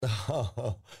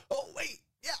Oh, wait.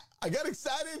 Yeah, I got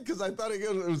excited because I thought it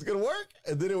was going to work,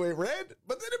 and then it went red,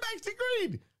 but then it back to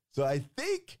green. So I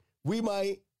think we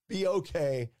might be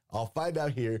okay. I'll find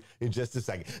out here in just a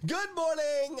second. Good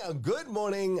morning. Good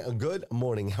morning. Good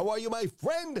morning. How are you, my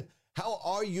friend? How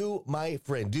are you, my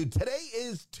friend? Dude, today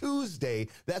is Tuesday.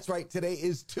 That's right. Today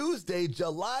is Tuesday,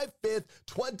 July 5th,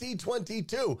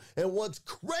 2022. And what's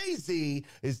crazy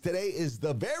is today is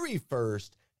the very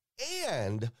first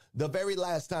and the very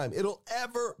last time it'll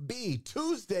ever be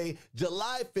Tuesday,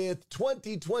 July 5th,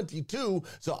 2022.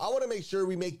 So I want to make sure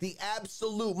we make the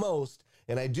absolute most,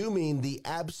 and I do mean the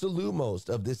absolute most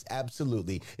of this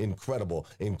absolutely incredible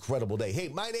day. Hey,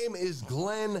 my name is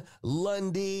Glenn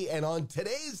Lundy, and on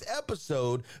today's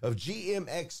episode of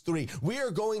GM3X, we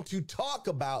are going to talk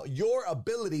about your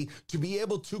ability to be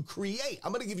able to create.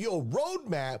 I'm going to give you a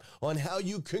roadmap on how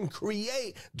you can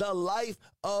create the life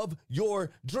of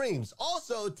your dreams.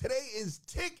 Also, today is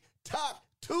TikTok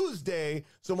Tuesday,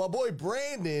 so my boy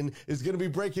Brandon is going to be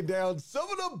breaking down some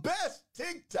of the best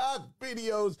TikTok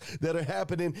videos that are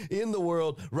happening in the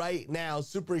world right now.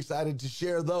 Super excited to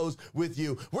share those with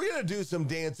you. We're going to do some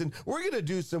dancing. We're going to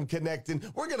do some connecting.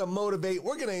 We're going to motivate.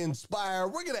 We're going to inspire.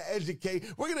 We're going to educate.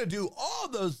 We're going to do all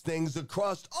those things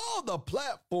across all the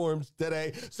platforms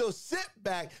today. So sit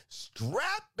back,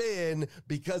 strap in,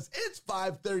 because it's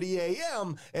 5:30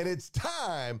 a.m. and it's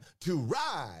time to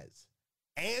rise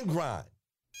and grind.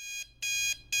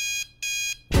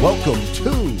 Welcome to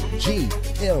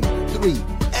GM3X.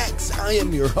 I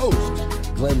am your host,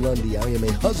 Glenn Lundy. I am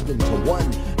a husband to one,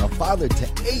 a father to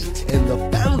 8, and the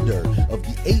founder of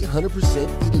the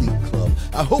 800% Elite Club.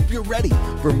 I hope you're ready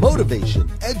for motivation,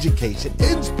 education,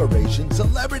 inspiration,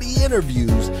 celebrity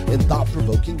interviews, and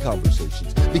thought-provoking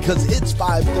conversations, because it's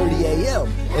 5:30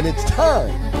 a.m. and it's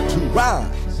time to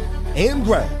rise and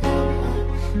grind.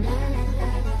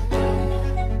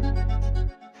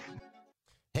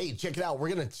 Hey, check it out. We're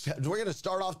gonna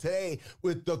start off today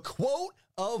with the quote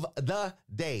of the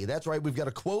day. That's right. We've got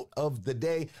a quote of the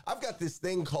day. I've got this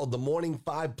thing called the Morning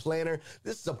 5 Planner.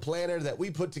 This is a planner that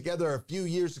we put together a few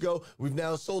years ago. We've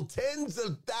now sold tens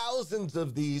of thousands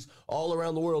of these all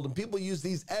around the world, and people use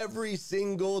these every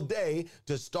single day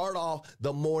to start off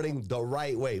the morning the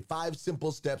right way. 5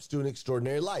 simple steps to an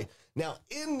extraordinary life. Now,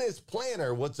 in this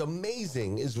planner, what's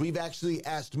amazing is we've actually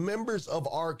asked members of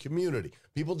our community,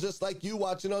 people just like you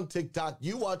watching on TikTok,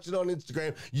 you watching on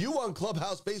Instagram, you on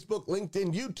Clubhouse, Facebook,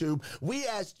 LinkedIn, YouTube. We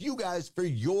asked you guys for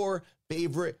your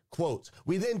favorite quotes.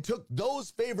 We then took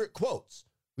those favorite quotes.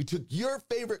 We took your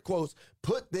favorite quotes,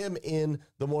 put them in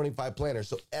the Morning 5 Planner.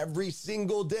 So every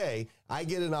single day, I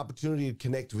get an opportunity to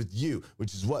connect with you,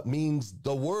 which is what means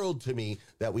the world to me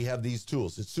that we have these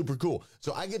tools. It's super cool.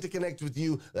 So I get to connect with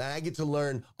you, and I get to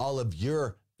learn all of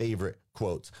your favorite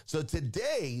quotes. So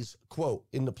today's quote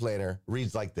in the planner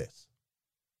reads like this: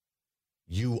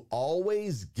 you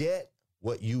always get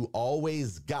what you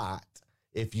always got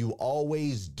if you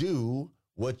always do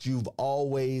what you've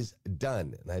always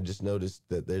done. And I just noticed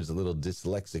that there's a little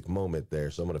dyslexic moment there,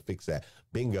 so I'm going to fix that.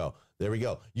 Bingo. There we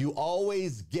go. You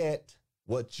always get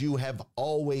what you have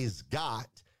always got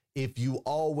if you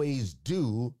always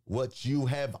do what you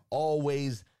have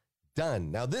always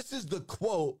done. Now, this is the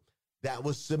quote that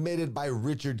was submitted by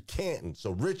Richard Canton.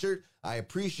 So, Richard, I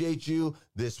appreciate you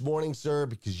this morning, sir,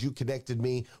 because you connected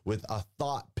me with a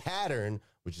thought pattern,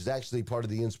 which is actually part of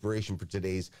the inspiration for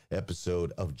today's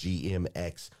episode of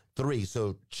GMX3.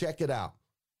 So check it out.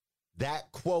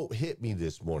 That quote hit me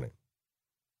this morning.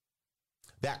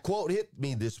 That quote hit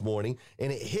me this morning,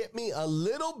 and it hit me a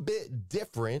little bit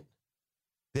different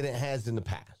than it has in the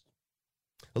past.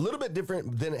 A little bit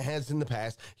different than it has in the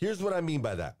past. Here's what I mean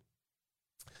by that.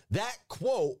 That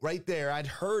quote right there, I'd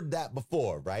heard that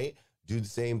before, right? Do the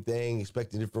same thing,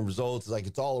 expecting different results. Like,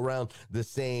 it's all around the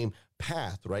same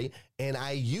path, right? And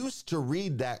I used to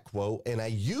read that quote, and I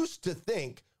used to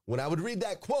think, when I would read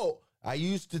that quote, I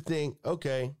used to think,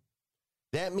 okay,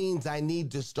 that means I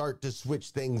need to start to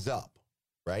switch things up,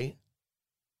 right?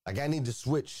 Like, I need to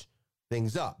switch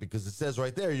things up, because it says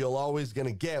right there, you're always going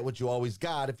to get what you always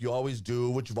got if you always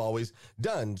do what you've always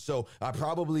done. So I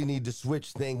probably need to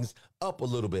switch things up a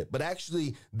little bit. But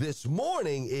actually, this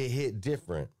morning, it hit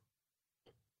different.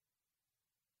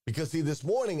 Because, see, this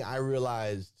morning I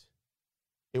realized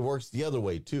it works the other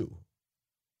way too.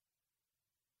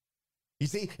 You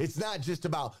see, it's not just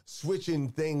about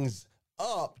switching things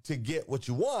up to get what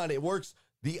you want. It works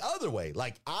the other way.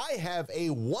 Like, I have a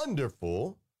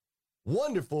wonderful,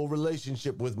 wonderful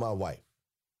relationship with my wife.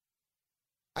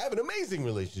 I have an amazing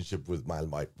relationship with my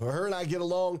wife. Her and I get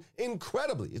along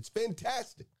incredibly. It's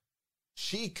fantastic.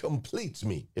 She completes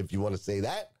me, if you want to say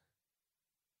that.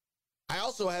 I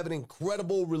also have an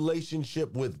incredible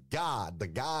relationship with God, the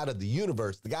God of the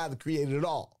universe, the God that created it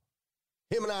all.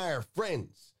 Him and I are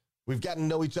friends. We've gotten to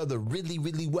know each other really,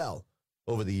 really well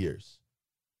over the years.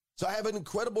 So I have an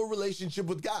incredible relationship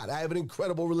with God. I have an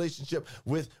incredible relationship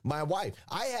with my wife.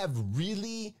 I have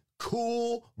really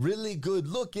cool, really good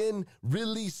looking,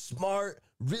 really smart,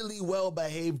 really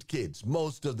well-behaved kids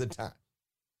most of the time.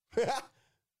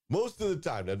 Most of the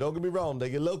time. Now, don't get me wrong. They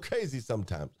get a little crazy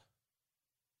sometimes.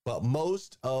 But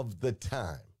most of the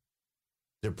time,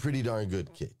 they're pretty darn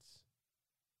good kids.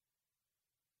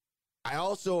 I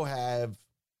also have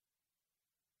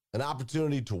an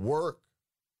opportunity to work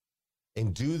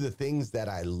and do the things that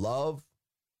I love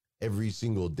every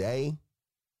single day.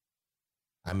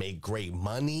 I make great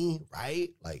money,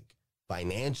 right? Like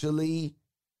financially,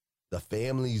 the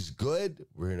family's good.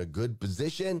 We're in a good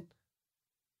position.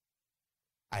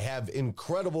 I have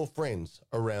incredible friends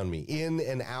around me in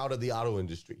and out of the auto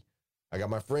industry. I got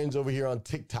my friends over here on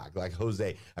TikTok, like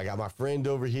Jose. I got my friend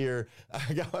over here.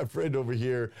 I got my friend over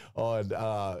here on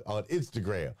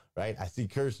Instagram, right? I see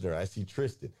Kirshner. I see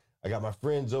Tristan. I got my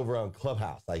friends over on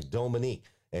Clubhouse, like Dominique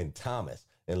and Thomas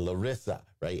and Larissa,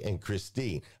 right? And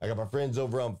Christine. I got my friends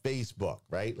over on Facebook,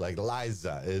 right? Like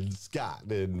Liza and Scott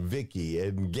and Vicky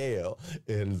and Gail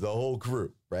and the whole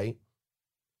crew, right?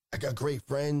 I got great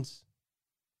friends.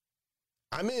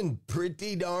 I'm in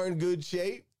pretty darn good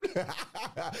shape.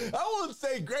 I won't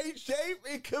say great shape.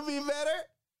 It could be better.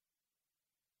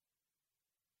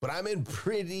 But I'm in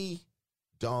pretty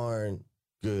darn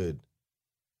good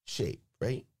shape,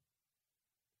 right?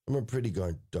 I'm in pretty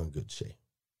darn good shape.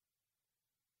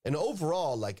 And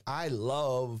overall, like, I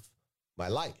love my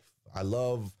life. I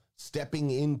love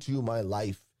stepping into my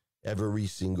life every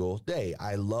single day.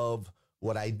 I love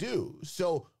what I do.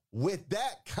 So with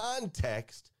that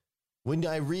context, when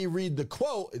I reread the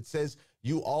quote, it says,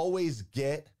 you always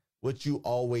get what you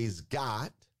always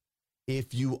got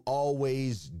if you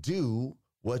always do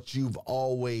what you've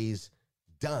always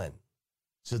done.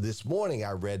 So this morning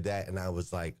I read that and I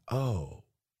was like, oh.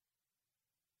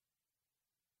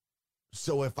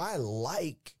 So if I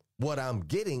like what I'm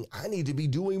getting, I need to be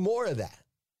doing more of that.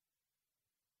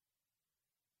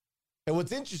 And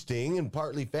what's interesting and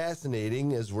partly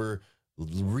fascinating is we're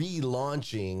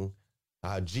relaunching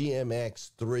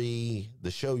GM3X. The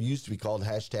show used to be called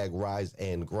 #Rise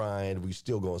and Grind. We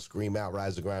still going to scream out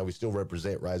Rise and Grind. We still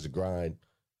represent Rise and Grind.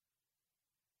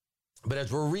 But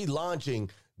as we're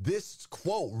relaunching, this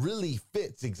quote really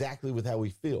fits exactly with how we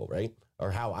feel, right?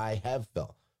 Or how I have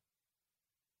felt.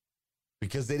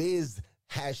 Because it is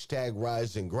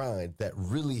 #Rise and Grind that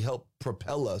really helped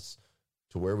propel us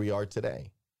to where we are today.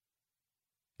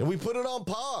 And we put it on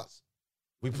pause.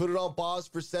 We put it on pause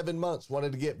for 7 months,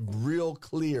 wanted to get real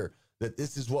clear that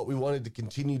this is what we wanted to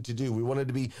continue to do. We wanted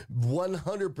to be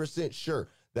 100% sure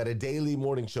that a daily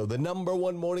morning show, the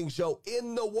 #1 morning show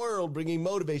in the world, bringing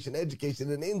motivation,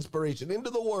 education, and inspiration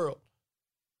into the world.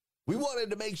 We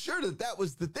wanted to make sure that that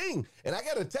was the thing. And I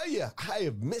got to tell you, I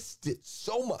have missed it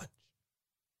so much.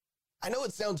 I know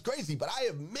it sounds crazy, but I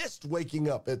have missed waking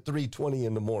up at 3:20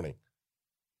 in the morning.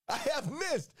 I have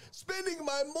missed spending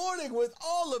my morning with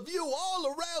all of you all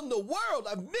around the world.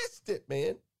 I've missed it,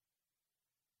 man.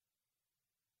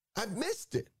 I've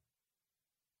missed it.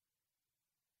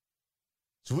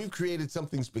 So we've created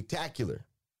something spectacular.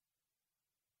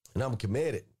 And I'm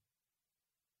committed.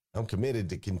 I'm committed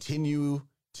to continue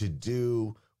to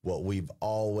do what we've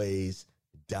always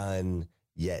done,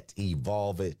 yet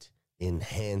evolve it,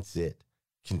 enhance it,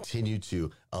 continue to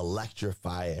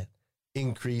electrify it,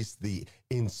 increase the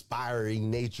inspiring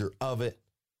nature of it,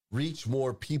 reach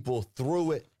more people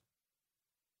through it.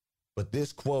 But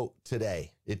this quote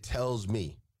today, it tells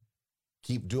me,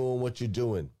 keep doing what you're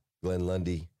doing, Glenn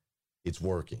Lundy. It's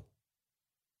working.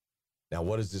 Now,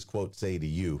 what does this quote say to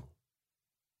you?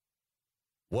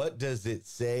 What does it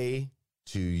say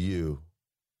to you?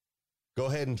 Go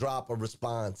ahead and drop a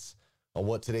response on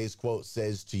what today's quote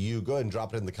says to you. Go ahead and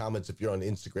drop it in the comments if you're on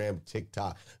Instagram,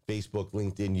 TikTok, Facebook,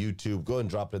 LinkedIn, YouTube. Go ahead and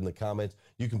drop it in the comments.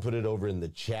 You can put it over in the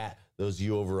chat, those of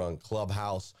you over on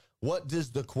Clubhouse. What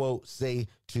does the quote say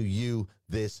to you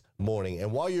this morning?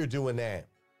 And while you're doing that,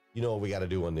 you know what we got to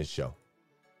do on this show?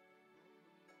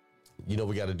 You know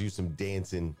we got to do some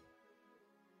dancing.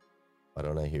 Why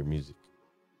don't I hear music?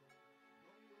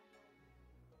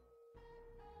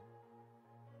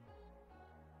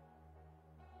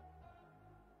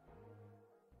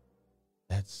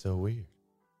 That's so weird.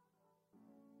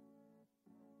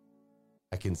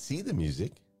 I can see the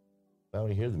music. I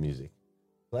don't hear the music.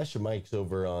 Flash your mics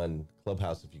over on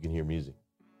Clubhouse if you can hear music.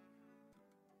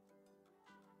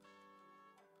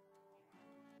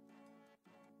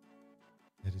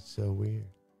 That is so weird.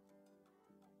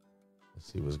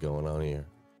 Let's see what's going on here.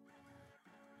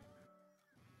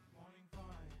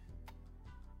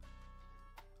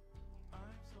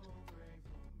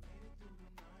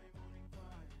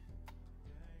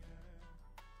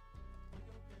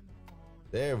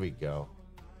 There we go.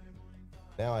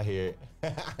 Now I hear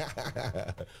it.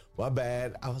 My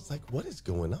bad. I was like, what is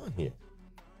going on here?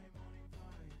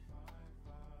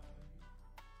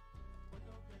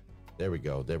 There we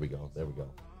go. There we go. There we go.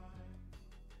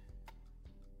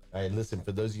 All right, listen,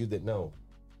 for those of you that know,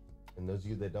 and those of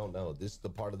you that don't know, this is the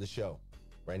part of the show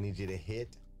where I need you to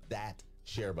hit that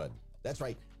share button. That's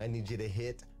right. I need you to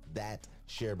hit that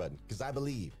share button because I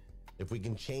believe if we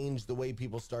can change the way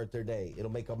people start their day,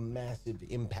 it'll make a massive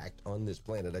impact on this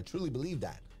planet. I truly believe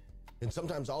that. And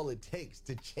sometimes all it takes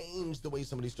to change the way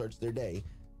somebody starts their day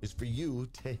is for you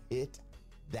to hit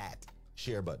that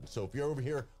share button. So if you're over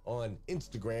here on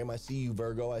Instagram, I see you,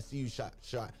 Virgo. I see you,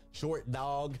 short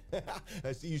dog.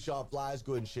 I see you, shot flies.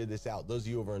 Go ahead and share this out. Those of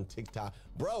you over on TikTok,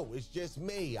 bro, it's just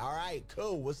me. All right,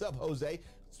 cool. What's up, Jose?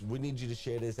 So we need you to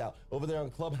share this out. Over there on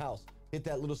Clubhouse, hit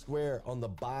that little square on the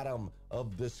bottom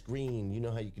of the screen. You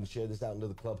know how you can share this out into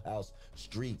the Clubhouse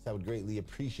streets. I would greatly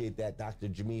appreciate that, Dr.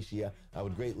 Jamishia. I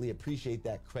would greatly appreciate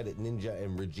that, Credit Ninja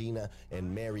and Regina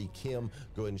and Mary Kim.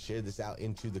 Go ahead and share this out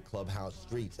into the Clubhouse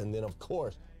streets. And then, of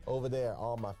course, over there,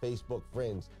 all my Facebook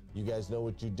friends, you guys know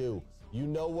what you do. You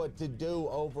know what to do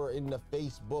over in the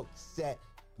Facebook set.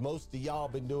 Most of y'all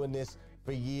been doing this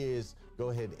for years. Go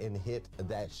ahead and hit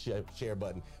that share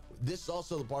button. This is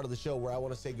also the part of the show where I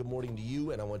want to say good morning to you,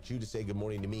 and I want you to say good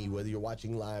morning to me. Whether you're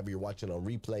watching live or you're watching on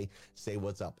replay, say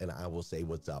what's up, and I will say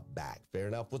what's up back. Fair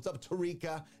enough. What's up,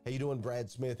 Tarika? How you doing, Brad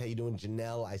Smith? How you doing,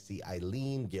 Janelle? I see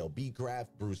Eileen, Gail Beecraft,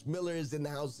 Bruce Miller is in the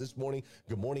house this morning.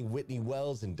 Good morning, Whitney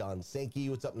Wells and Don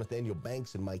Sankey. What's up, Nathaniel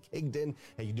Banks and Mike Higdon?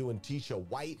 How you doing, Tisha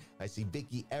White? I see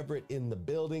Vicky Everett in the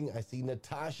building. I see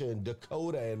Natasha and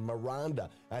Dakota and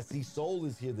Miranda. I see Soul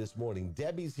is here this morning.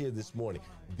 Debbie's here this morning.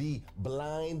 The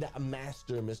blind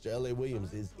master, Mr. L.A.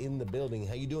 Williams, is in the building.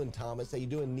 How you doing, Thomas? How you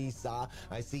doing, Nisa?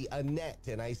 I see Annette,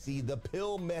 and I see the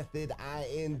Pill Method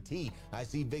INT. I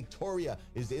see Victoria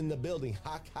is in the building.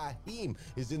 Hakahim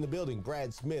is in the building.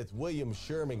 Brad Smith, William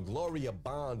Sherman, Gloria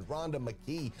Bond, Rhonda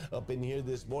McKee up in here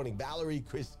this morning. Valerie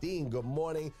Christine, good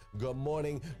morning, good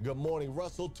morning, good morning.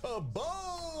 Russell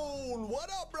Tabone, what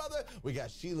up, brother? We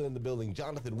got Sheila in the building.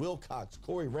 Jonathan Wilcox,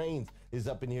 Corey Raines is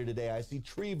up in here today. I see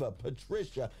Treva,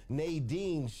 Patricia,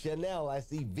 Nadine, Chanel. I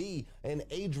see V and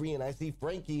Adrian. I see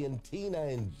Frankie and Tina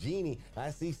and Jeannie. I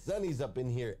see Sonny's up in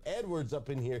here. Edward's up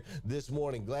in here this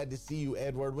morning. Glad to see you,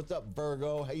 Edward. What's up,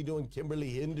 Virgo? How you doing, Kimberly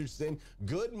Henderson?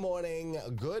 Good morning.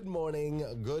 Good morning.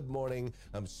 Good morning.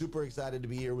 I'm super excited to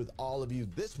be here with all of you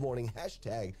this morning.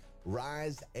 Hashtag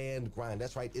Rise and Grind.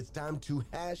 That's right. It's time to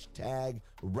hashtag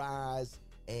Rise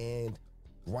and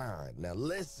Grind. Now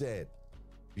listen.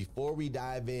 Before we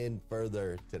dive in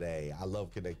further today, I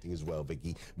love connecting as well,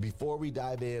 Vicky. Before we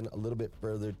dive in a little bit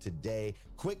further today,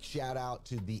 quick shout out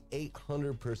to the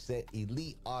 800%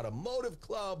 Elite Automotive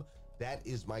Club. That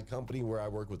is my company where I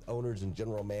work with owners and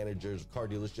general managers of car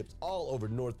dealerships all over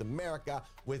North America.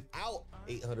 Without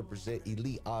 800%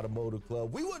 Elite Automotive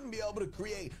Club, we wouldn't be able to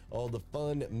create all the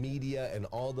fun media and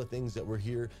all the things that we're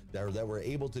here, that we're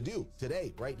able to do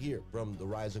today, right here from the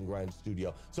Rise and Grind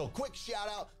studio. So quick shout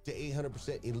out to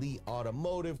 800% Elite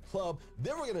Automotive Club.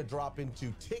 Then we're gonna drop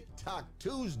into TikTok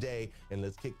Tuesday and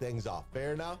let's kick things off.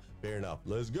 Fair enough? Fair enough.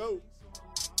 Let's go.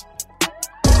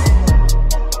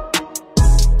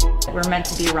 We're meant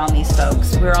to be around these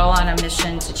folks. We're all on a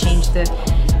mission to change the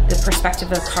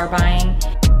perspective of car buying.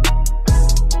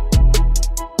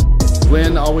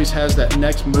 Glenn always has that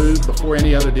next move before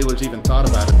any other dealers even thought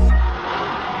about it.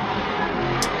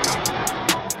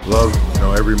 Love,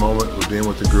 every moment with being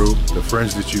with the group, the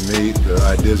friends that you meet, the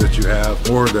ideas that you have,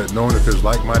 or that knowing that there's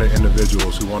like-minded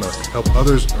individuals who want to help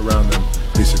others around them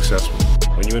be successful.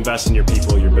 When you invest in your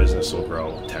people, your business will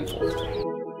grow tenfold.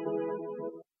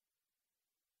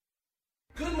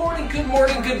 Good morning, good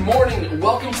morning, good morning.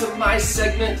 Welcome to my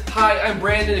segment. Hi, I'm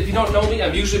Brandon. If you don't know me,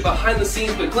 I'm usually behind the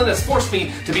scenes, but Glenn has forced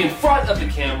me to be in front of the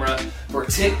camera for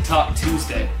TikTok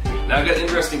Tuesday. Now, I've got an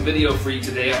interesting video for you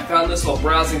today. I found this while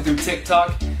browsing through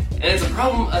TikTok, and it's a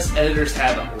problem us editors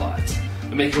have a lot.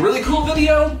 We make a really cool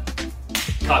video,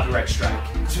 copyright strike.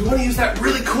 So we want to use that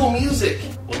really cool music.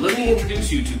 Well, let me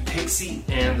introduce you to Pixie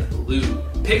and Lou.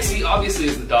 Pixie obviously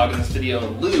is the dog in this video,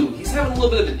 and Lou, he's having a little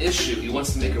bit of an issue. He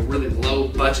wants to make a really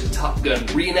low-budget Top Gun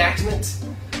reenactment,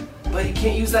 but he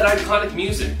can't use that iconic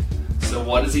music. So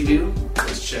what does he do?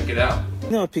 Let's check it out.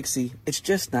 No, Pixie, it's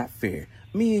just not fair.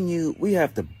 Me and you, we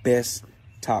have the best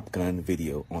Top Gun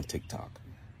video on TikTok.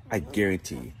 I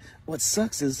guarantee you. What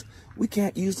sucks is we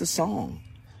can't use the song.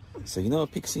 So you know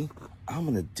what, Pixie? I'm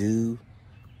going to do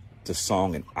the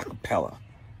song in a cappella.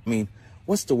 I mean,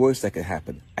 what's the worst that could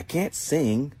happen? I can't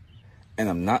sing, and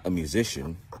I'm not a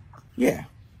musician. Yeah.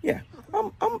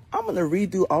 I'm going to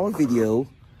redo our video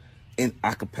in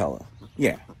a cappella.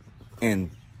 Yeah.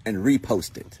 And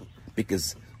repost it.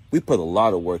 Because we put a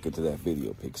lot of work into that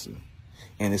video, Pixie.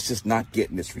 And it's just not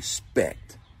getting this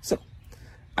respect. So,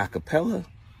 a cappella,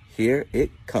 here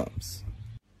it comes.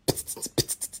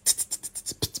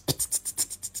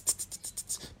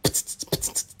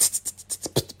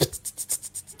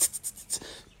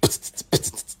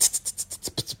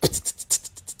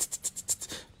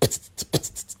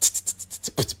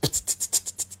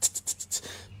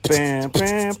 Bam,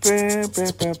 bam, bam,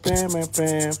 bam, bam, bam,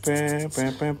 bam, bam, bam,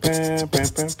 bam, bam, bam,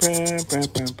 bam,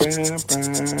 bam,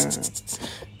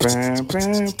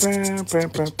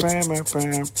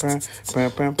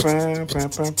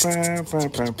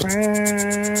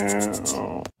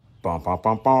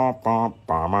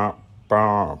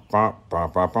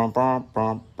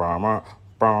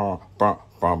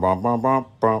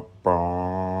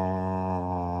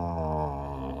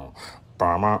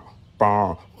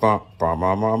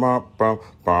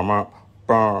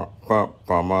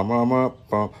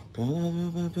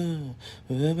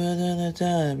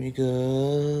 time you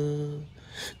go.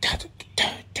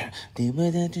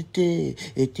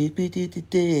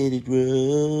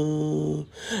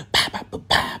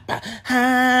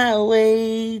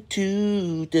 Highway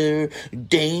to the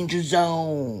danger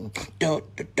zone.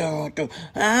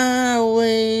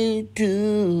 Highway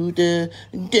to the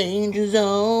danger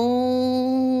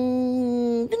zone.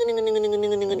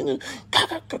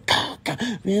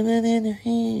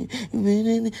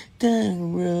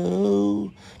 Down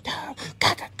road.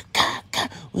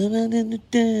 Women in the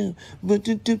dam, but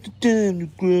it took the time to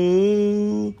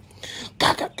grow.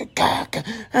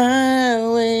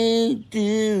 Highway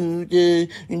to the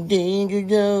danger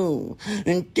zone.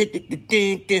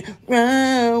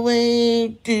 Highway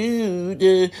to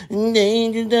the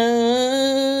danger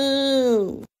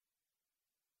zone.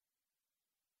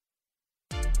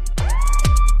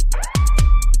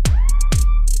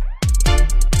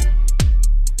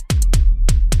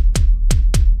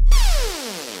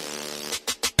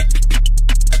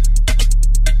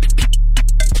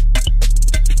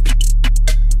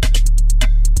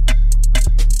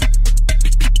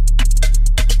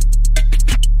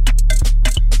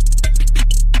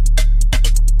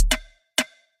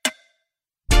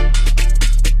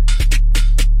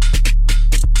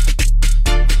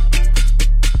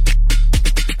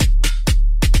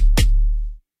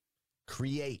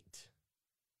 Create.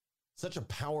 Such a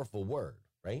powerful word,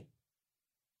 right?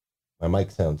 My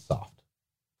mic sounds soft.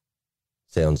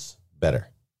 Sounds better.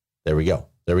 There we go.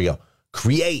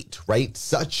 Create, right?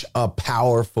 Such a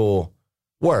powerful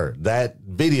word. That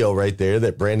video right there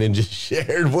that Brandon just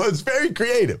shared was very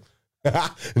creative.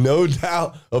 No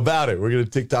doubt about it. We're going to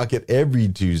TikTok it every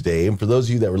Tuesday. And for those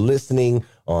of you that were listening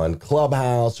on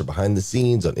Clubhouse or behind the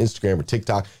scenes on Instagram or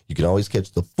TikTok, you can always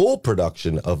catch the full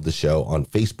production of the show on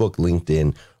Facebook,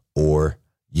 LinkedIn, or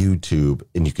YouTube.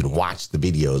 And you can watch the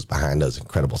videos behind those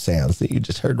incredible sounds that you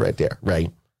just heard right there,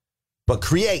 right? But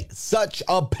create, such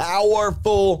a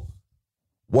powerful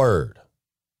word.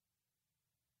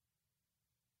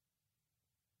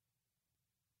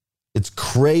 It's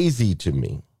crazy to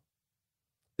me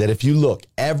that if you look,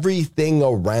 everything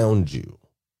around you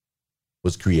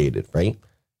was created, right?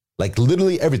 Like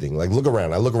literally everything. Like look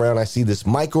around. I look around, I see this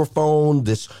microphone.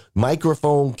 This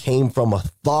microphone came from a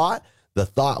thought. The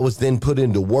thought was then put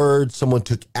into words. Someone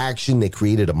took action. They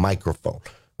created a microphone,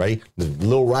 right? The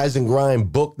little Rise and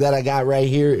Grind book that I got right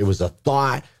here, it was a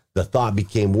thought. The thought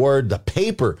became word. The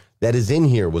paper that is in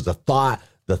here was a thought.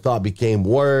 The thought became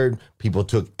word. People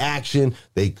took action.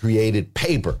 They created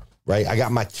paper. Right? I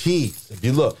got my keys. If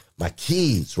you look, my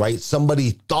keys, right?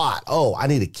 Somebody thought, oh, I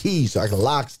need a key so I can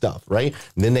lock stuff, right?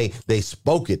 And then they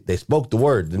spoke it. They spoke the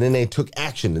word. And then they took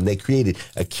action and they created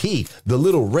a key. The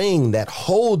little ring that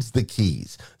holds the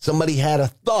keys. Somebody had a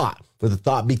thought. The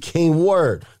thought became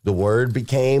word. The word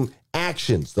became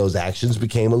actions. Those actions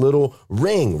became a little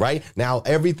ring, right? Now,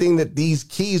 everything that these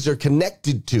keys are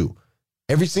connected to,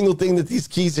 every single thing that these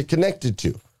keys are connected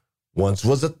to, once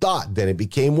was a thought, then it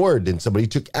became word, then somebody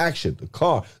took action. The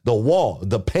car, the wall,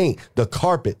 the paint, the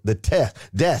carpet, the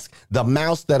desk, the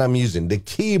mouse that I'm using, the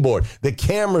keyboard, the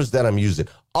cameras that I'm using,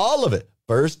 all of it.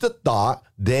 First the thought,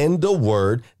 then the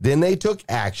word, then they took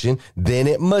action, then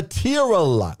it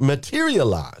materialized,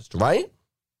 right?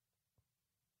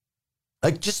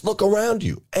 Like just look around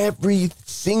you. Every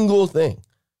single thing.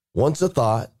 Once a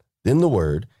thought, then the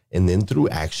word, and then through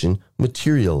action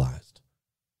materialized.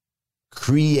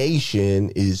 Creation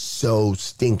is so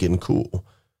stinking cool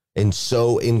and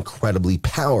so incredibly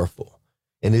powerful.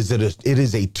 And it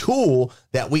is a tool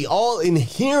that we all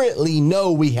inherently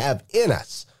know we have in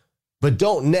us, but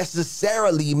don't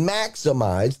necessarily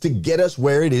maximize to get us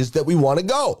where it is that we want to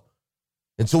go.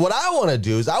 And so what I want to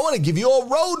do is I want to give you a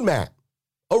roadmap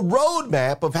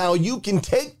of how you can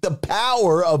take the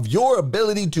power of your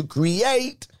ability to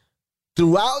create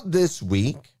throughout this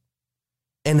week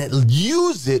and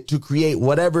use it to create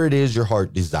whatever it is your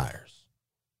heart desires.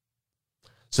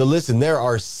 So listen, there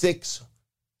are 6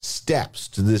 steps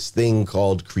to this thing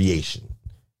called creation.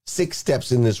 6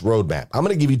 steps in this roadmap. I'm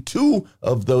going to give you 2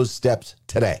 of those steps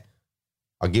today.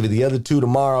 I'll give you the other 2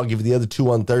 tomorrow. I'll give you the other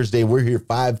 2 on Thursday. We're here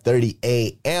 5:30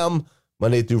 a.m.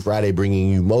 Monday through Friday, bringing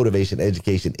you motivation,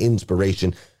 education,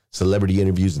 inspiration, celebrity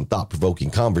interviews, and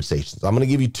thought-provoking conversations. I'm going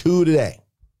to give you 2 today.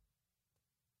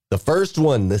 The first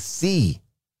one, the C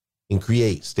in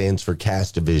create, stands for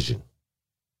cast a vision.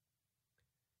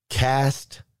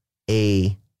 Cast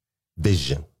a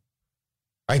vision.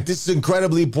 All right, this is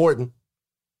incredibly important.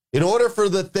 In order for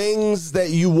the things that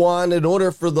you want, in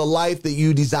order for the life that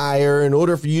you desire, in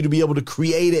order for you to be able to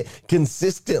create it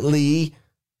consistently,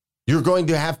 you're going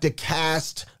to have to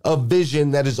cast a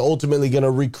vision that is ultimately going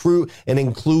to recruit and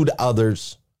include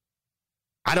others.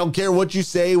 I don't care what you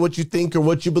say, what you think, or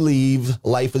what you believe.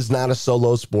 Life is not a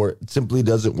solo sport. It simply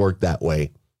doesn't work that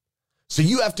way. So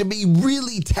you have to be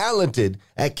really talented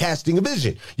at casting a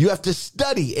vision. You have to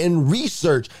study and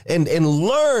research and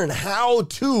learn how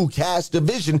to cast a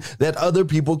vision that other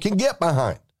people can get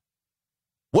behind.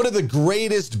 One of the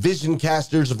greatest vision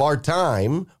casters of our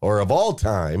time, or of all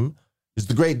time, is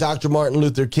the great Dr. Martin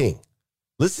Luther King.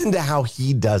 Listen to how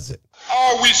he does it.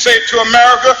 All we say to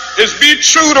America is be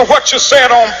true to what you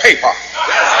said on paper.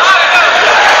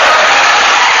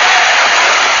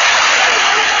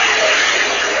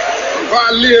 If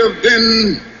I lived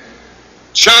in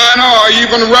China or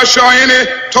even Russia or any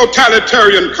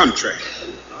totalitarian country,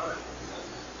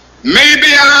 maybe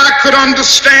I could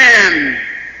understand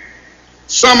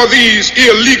some of these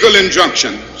illegal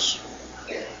injunctions.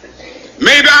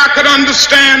 Maybe I could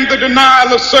understand the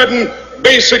denial of certain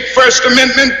basic First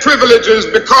Amendment privileges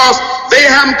because they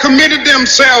haven't committed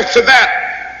themselves to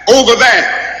that over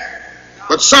there.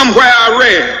 But somewhere I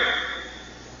read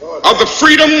of the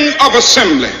freedom of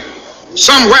assembly.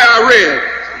 Somewhere I read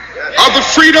of the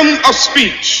freedom of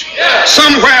speech.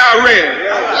 Somewhere I read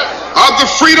of the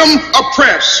freedom of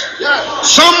press.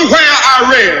 Somewhere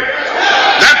I read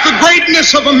that the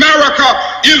greatness of America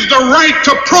is the right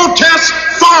to protest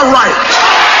far right.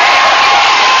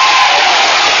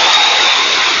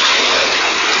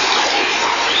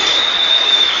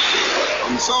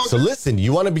 So listen,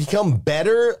 you want to become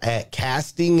better at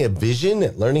casting a vision,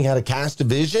 at learning how to cast a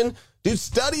vision? Dude,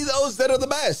 study those that are the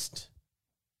best.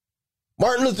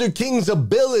 Martin Luther King's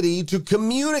ability to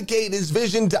communicate his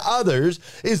vision to others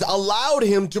is allowed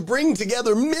him to bring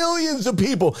together millions of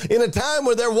people in a time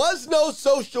where there was no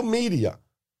social media,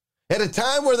 at a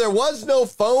time where there was no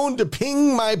phone to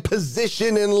ping my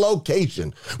position and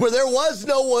location, where there was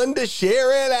no one to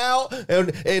share it out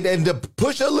and to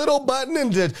push a little button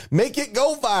and to make it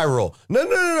go viral.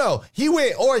 No. He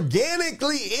went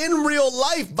organically in real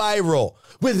life viral,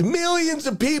 with millions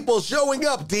of people showing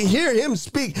up to hear him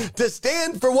speak, to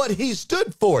stand for what he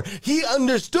stood for. He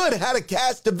understood how to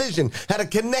cast a vision, how to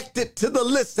connect it to the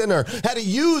listener, how to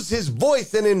use his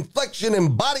voice and inflection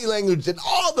and body language and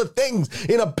all the things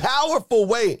in a powerful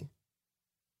way.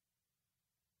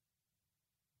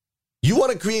 You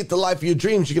want to create the life of your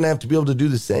dreams, you're going to have to be able to do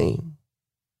the same.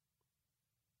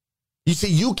 You see,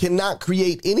 you cannot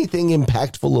create anything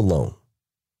impactful alone.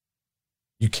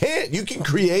 You can't. You can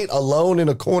create alone in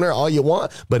a corner all you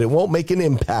want, but it won't make an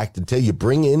impact until you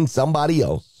bring in somebody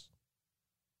else.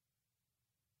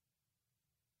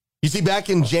 You see,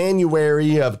 back in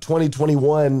January of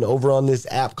 2021, over on this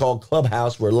app called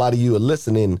Clubhouse, where a lot of you are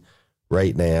listening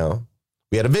right now,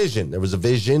 we had a vision. There was a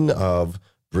vision of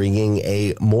bringing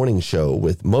a morning show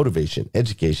with motivation,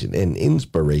 education, and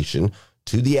inspiration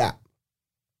to the app,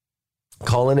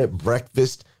 calling it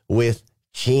Breakfast with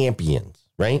Champions.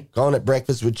 Right? Calling it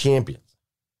Breakfast with Champions.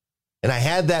 And I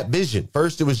had that vision.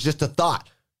 First, it was just a thought.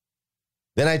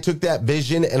 Then I took that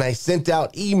vision and I sent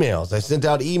out emails. I sent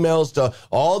out emails to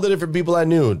all the different people I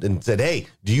knew and said, hey,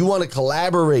 do you want to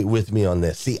collaborate with me on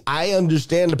this? See, I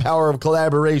understand the power of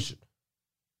collaboration.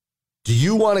 Do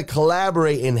you want to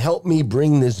collaborate and help me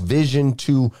bring this vision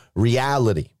to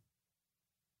reality?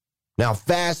 Now,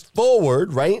 fast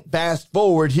forward, right? Fast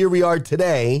forward, here we are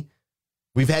today.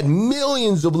 We've had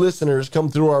millions of listeners come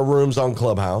through our rooms on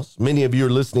Clubhouse. Many of you are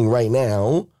listening right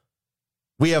now.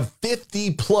 We have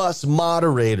 50 plus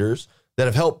moderators that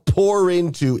have helped pour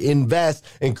into, invest,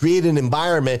 and create an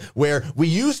environment where we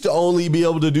used to only be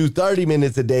able to do 30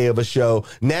 minutes a day of a show.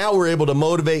 Now we're able to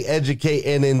motivate, educate,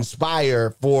 and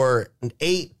inspire for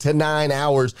 8 to 9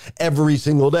 hours every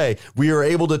single day. We are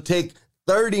able to take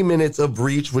 30 minutes of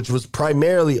reach, which was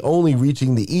primarily only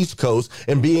reaching the East Coast,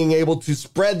 and being able to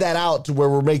spread that out to where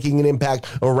we're making an impact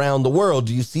around the world.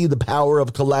 Do you see the power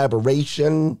of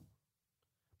collaboration?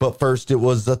 But first it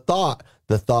was the thought.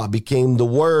 The thought became the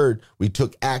word. We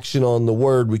took action on the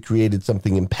word. We created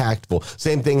something impactful.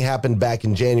 Same thing happened back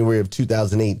in January of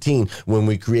 2018 when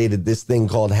we created this thing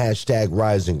called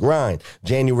 #RiseAndGrind.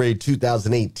 January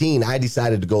 2018, I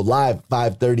decided to go live at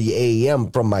 5:30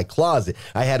 a.m. from my closet.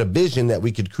 I had a vision that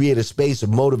we could create a space of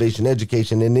motivation,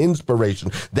 education, and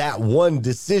inspiration. That one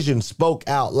decision spoke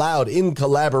out loud in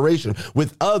collaboration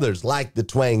with others like the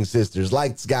Twang sisters,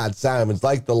 like Scott Simons,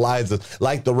 like the Liza,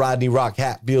 like the Rodney Rock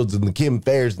Hatfields and the Kim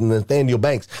Fairs and Nathaniel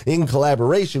Banks. In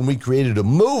collaboration, we created a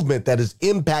movement that has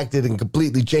impacted and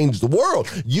completely changed the world.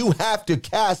 You have to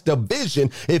cast a vision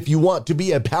if you want to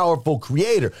be a powerful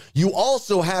creator. You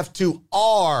also have to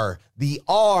R. The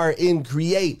R in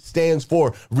create stands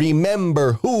for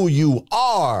remember who you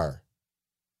are.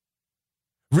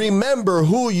 Remember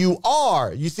who you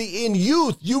are. You see, in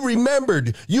youth, you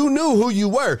remembered. You knew who you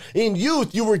were. In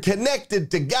youth, you were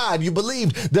connected to God. You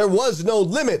believed there was no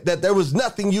limit, that there was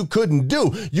nothing you couldn't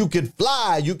do. You could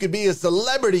fly. You could be a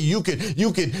celebrity. You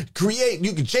could create.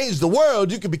 You could change the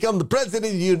world. You could become the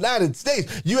president of the United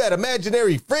States. You had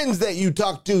imaginary friends that you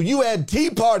talked to. You had tea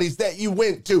parties that you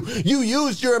went to. You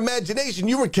used your imagination.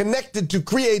 You were connected to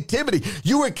creativity.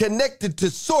 You were connected to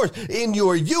source in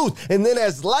your youth. And then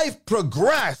as life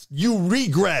progressed, you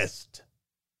regressed.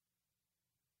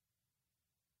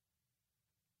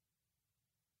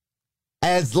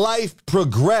 As life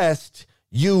progressed,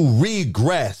 you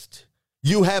regressed.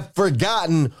 You have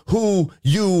forgotten who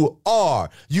you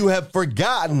are. You have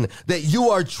forgotten that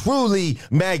you are truly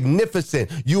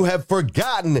magnificent. You have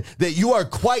forgotten that you are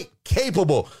quite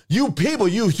capable. You people,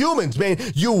 you humans, man,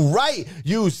 you write,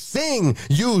 you sing,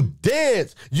 you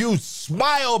dance, you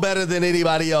smile better than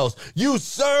anybody else. You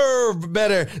serve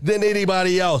better than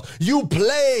anybody else. You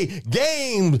play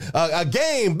games, a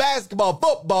game, basketball,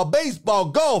 football, baseball,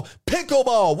 golf,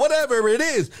 pickleball, whatever it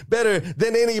is, better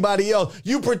than anybody else.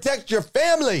 You protect your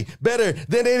family better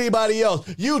than anybody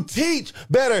else. You teach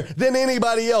better than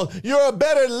anybody else. You're a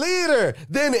better leader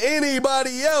than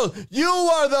anybody else. You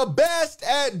are the best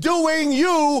at doing you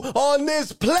on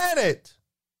this planet.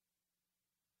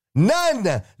 None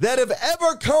that have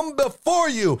ever come before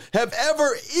you have ever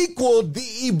equaled the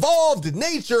evolved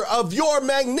nature of your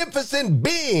magnificent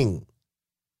being.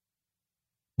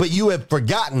 But you have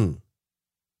forgotten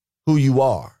who you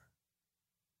are.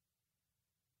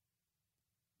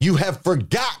 You have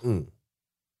forgotten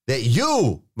that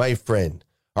you, my friend,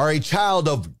 are a child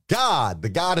of God, the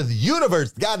God of the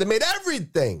universe, the God that made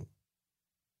everything.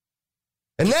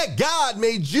 And that God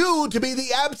made you to be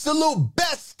the absolute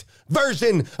best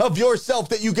version of yourself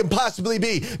that you can possibly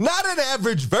be. Not an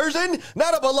average version,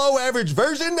 not a below average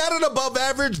version, not an above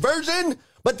average version,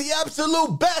 but the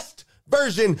absolute best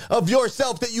version of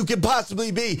yourself that you can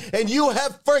possibly be. And you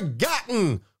have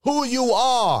forgotten who you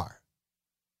are.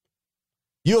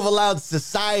 You have allowed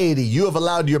society, you have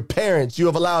allowed your parents, you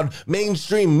have allowed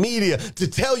mainstream media to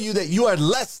tell you that you are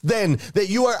less than, that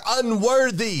you are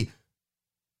unworthy,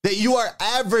 that you are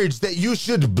average, that you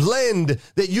should blend,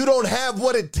 that you don't have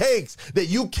what it takes, that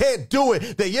you can't do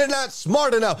it, that you're not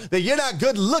smart enough, that you're not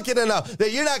good looking enough,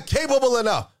 that you're not capable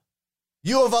enough.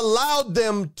 You have allowed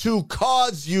them to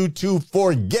cause you to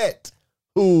forget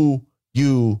who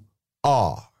you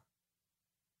are.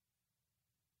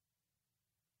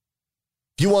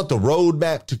 If you want the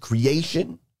roadmap to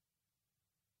creation,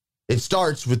 it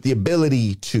starts with the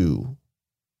ability to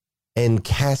and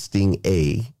casting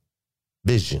a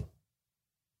vision.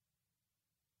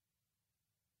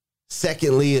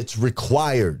 Secondly, it's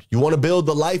required. You want to build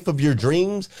the life of your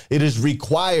dreams? It is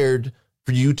required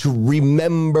for you to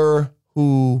remember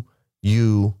who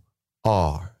you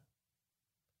are.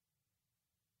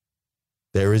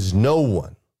 There is no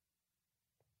one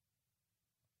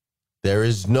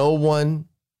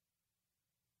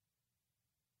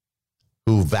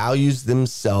who values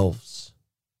themselves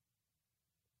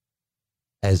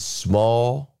as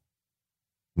small,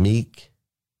 meek,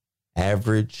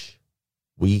 average,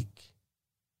 weak,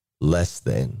 less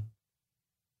than,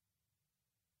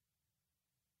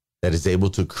 that is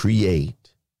able to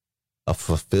create a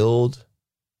fulfilled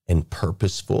and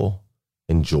purposeful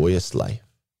and joyous life.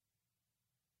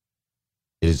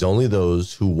 It is only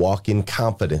those who walk in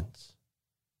confidence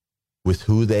with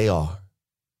who they are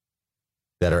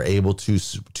that are able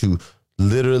to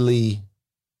literally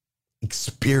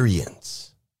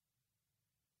experience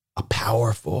a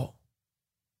powerful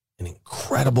and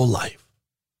incredible life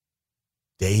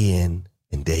day in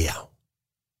and day out.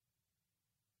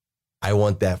 I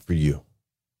want that for you.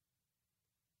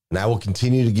 And I will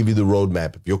continue to give you the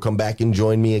roadmap. If you'll come back and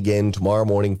join me again tomorrow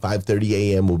morning, 5:30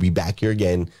 a.m., we'll be back here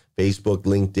again. Facebook,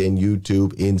 LinkedIn,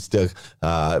 YouTube, Insta,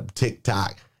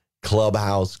 TikTok,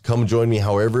 Clubhouse. Come join me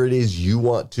however it is you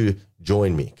want to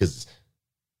join me. Because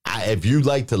if you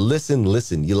like to listen,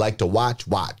 listen. You like to watch,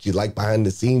 watch. You like behind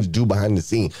the scenes, do behind the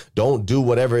scenes. Don't do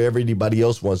whatever everybody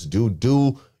else wants to do.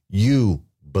 Do you,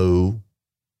 boo.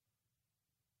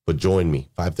 But join me,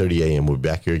 5:30 a.m. We'll be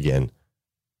back here again.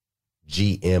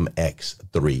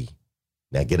 GM3X.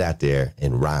 Now get out there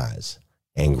and rise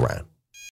and grind.